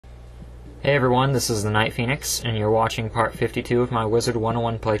Hey everyone, this is the Night Phoenix, and you're watching part 52 of my Wizard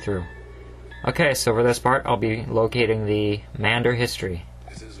 101 playthrough. Okay, so for this part, I'll be locating the Mander history.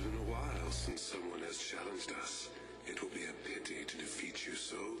 It has been a while since someone has challenged us. It will be a pity to defeat you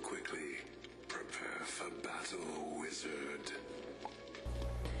so quickly. Prepare for battle, wizard.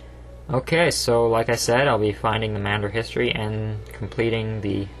 Okay, so like I said, I'll be finding the Mander history and completing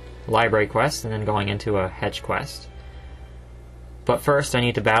the library quest, and then going into a hedge quest. But first, I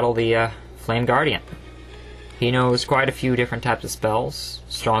need to battle the Flame Guardian. He knows quite a few different types of spells.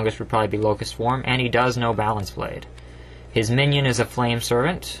 Strongest would probably be Locust Form, and he does know Balance Blade. His minion is a Flame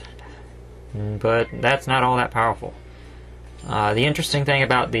Servant, but that's not all that powerful. The interesting thing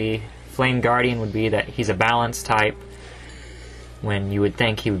about the Flame Guardian would be that he's a Balance type, when you would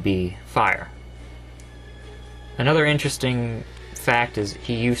think he would be Fire. Another interesting fact is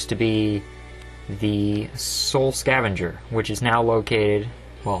he used to be the Soul Scavenger, which is now located,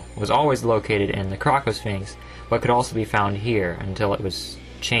 well, was always located in the Krokotopia, but could also be found here until it was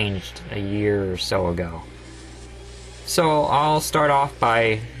changed a year or so ago. So I'll start off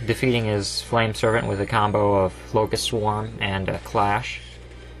by defeating his Flame Servant with a combo of Locust Swarm and a Clash.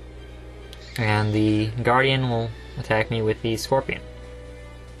 And the Guardian will attack me with the Scorpion.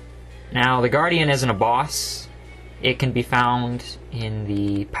 Now, the Guardian isn't a boss. It can be found in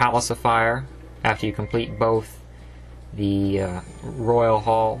the Palace of Fire after you complete both the Royal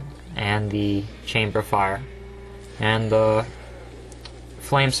Hall and the Chamber of Fire. And the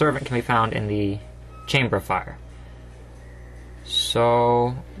Flame Servant can be found in the Chamber of Fire.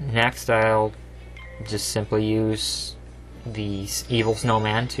 So, next I'll just simply use the Evil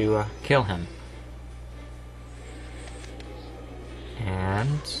Snowman to kill him.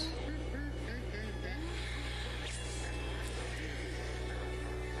 And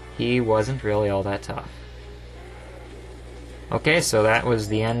he wasn't really all that tough. Okay, so that was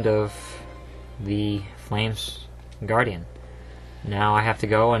the end of the Flames Guardian. Now I have to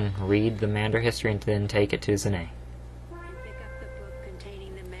go and read the Mander history and then take it to Zane. Pick up the book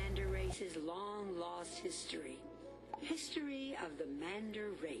containing the Mander race's long-lost history. History of the Mander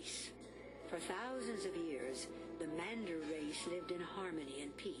race. For thousands of years, the Mander race lived in harmony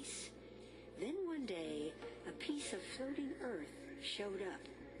and peace. Then one day, a piece of floating earth showed up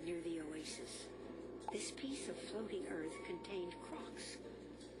near the Oasis. This piece of floating earth contained Crocs,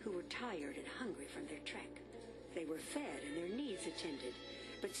 who were tired and hungry from their trek. They were fed and their needs attended,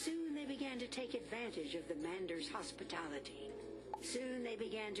 but soon they began to take advantage of the Mander's hospitality. Soon they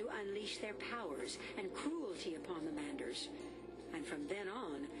began to unleash their powers and cruelty upon the Manders. And from then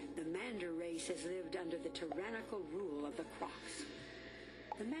on, the Mander race has lived under the tyrannical rule of the Crocs.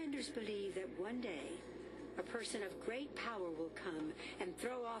 The Manders believe that one day, a person of great power will come and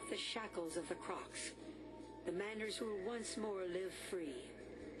throw off the shackles of the Crocs. The Manders will once more live free.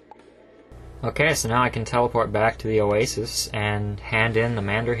 Okay, so now I can teleport back to the Oasis and hand in the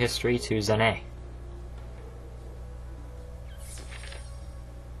Mander history to Zane.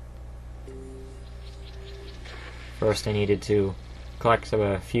 First I needed to collect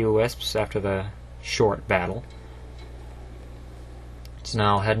a few wisps after the short battle. So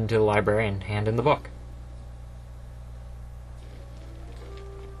now I'll head into the library and hand in the book.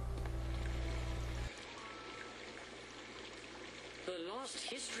 The lost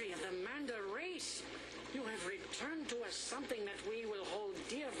history of the Mander race. You have returned to us something that we will hold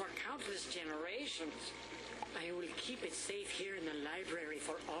dear for countless generations. I will keep it safe here in the library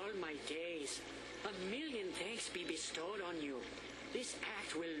for all my days. 1,000,000 thanks be bestowed on you. This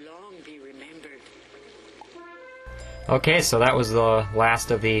act will long be remembered. Okay, so that was the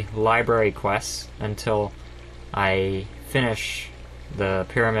last of the library quests until I finish the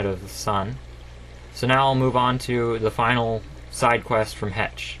Pyramid of the Sun. So now I'll move on to the final side quest from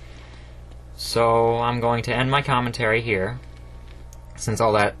Hetch. So I'm going to end my commentary here, since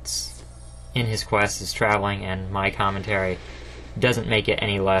all that's in his quest is traveling, and my commentary doesn't make it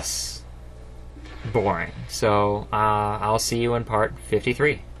any less boring. So I'll see you in part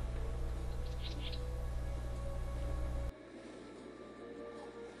 53.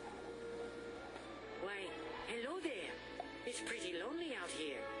 Why, hello there. It's pretty lonely out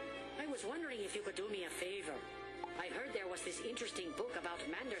here. I was wondering if you could do me a favor. I heard there was this interesting book about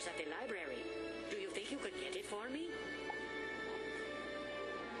Manders at the library. Do you think you could get it for me?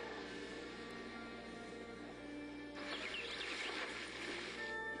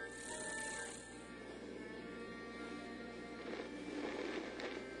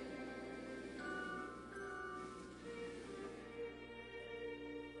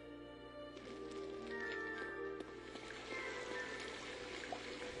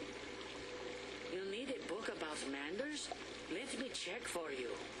 You need a book about Manders? Let me check for you.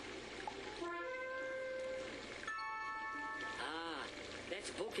 Ah,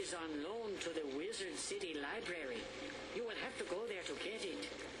 that book is on loan to the Wizard City Library. You will have to go there to get it.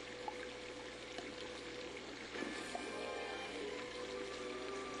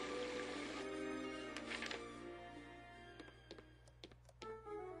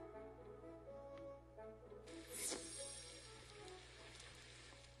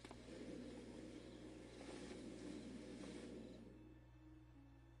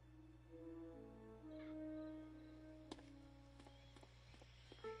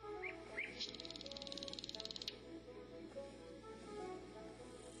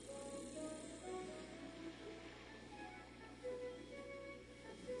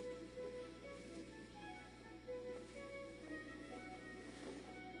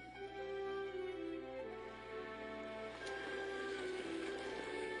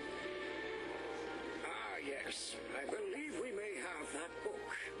 Yes, I believe we may have that book.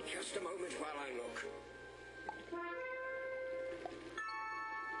 Just a moment while I look.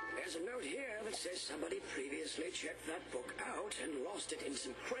 There's a note here that says somebody previously checked that book out and lost it in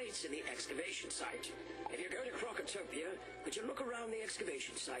some crates in the excavation site. If you go to Krokotopia, could you look around the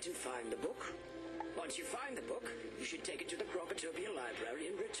excavation site and find the book? Once you find the book, you should take it to the Krokotopia library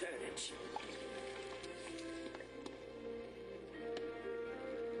and return it.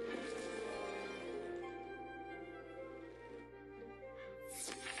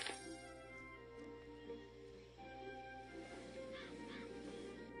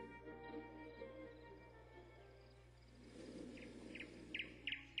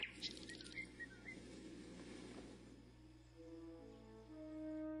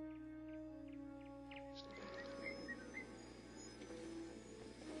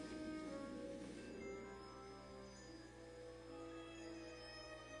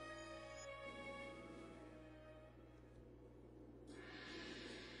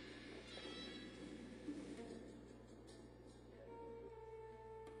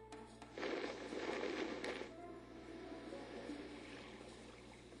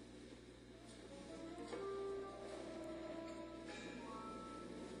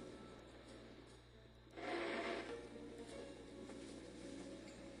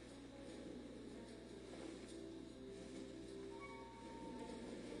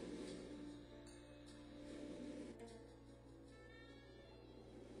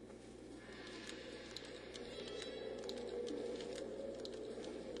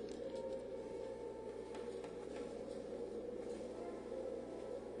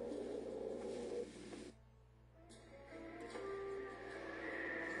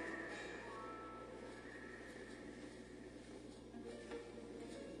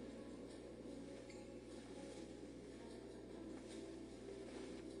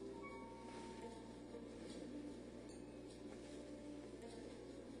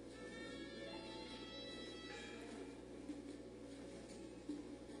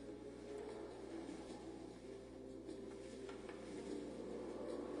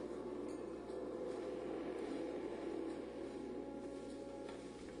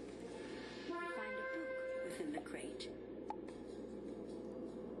 In the crate.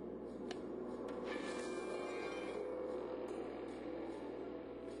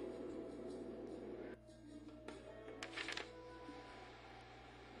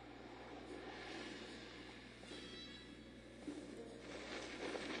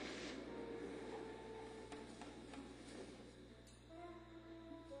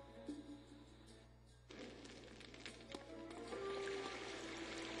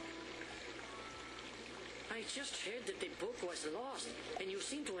 I just heard that the book was lost, and you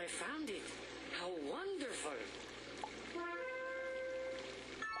seem to have found it. How wonderful!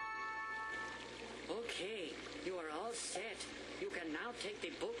 Okay, you are all set. You can now take the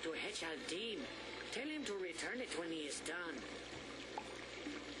book to Hech al-Din. Tell him to return it when he is done.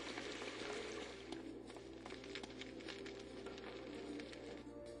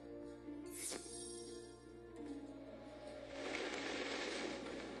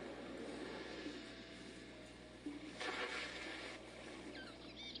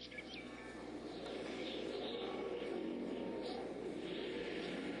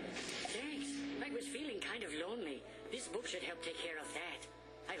 I was feeling kind of lonely. This book should help take care of that.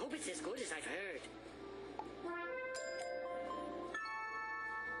 I hope it's as good as I've heard.